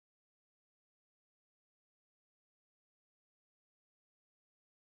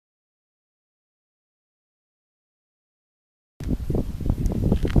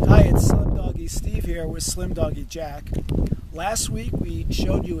Steve here with SlimDoggy Jack. Last week we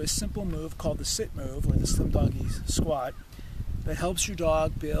showed you a simple move called the sit move, or the SlimDoggy squat, that helps your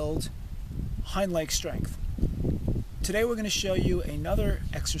dog build hind leg strength. Today we're going to show you another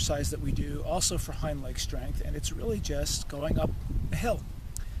exercise that we do also for hind leg strength, and it's really just going up a hill.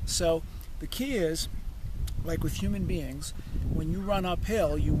 So the key is, like with human beings, when you run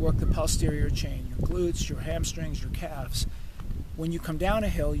uphill you work the posterior chain, your glutes, your hamstrings, your calves. When you come down a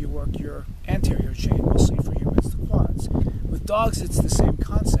hill, you work your anterior chain, mostly for humans, the quads. With dogs, it's the same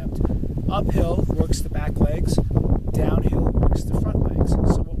concept. Uphill works the back legs, downhill works the front legs.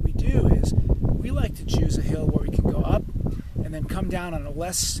 So what we do is, we like to choose a hill where we can go up and then come down on a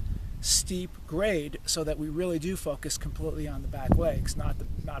less steep grade so that we really do focus completely on the back legs, not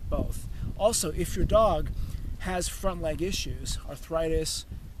both. Also, if your dog has front leg issues, arthritis,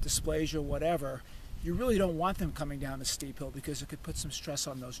 dysplasia, whatever, you really don't want them coming down a steep hill because it could put some stress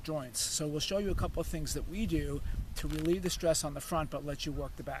on those joints. So we'll show you a couple of things that we do to relieve the stress on the front but let you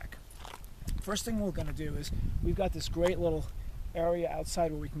work the back. First thing we're going to do is, we've got this great little area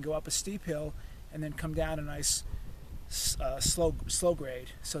outside where we can go up a steep hill and then come down a nice slow grade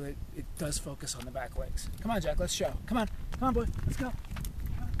so that it does focus on the back legs. Come on, Jack, let's show. Come on boy, let's go.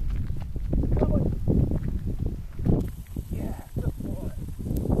 Come on, boy. Yeah, good boy.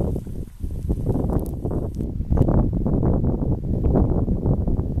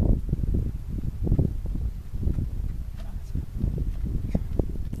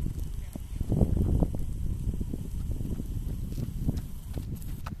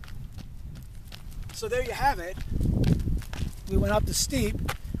 So there you have it. We went up the steep,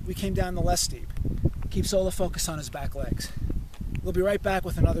 we came down the less steep. Keeps all the focus on his back legs. We'll be right back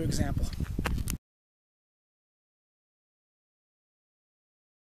with another example.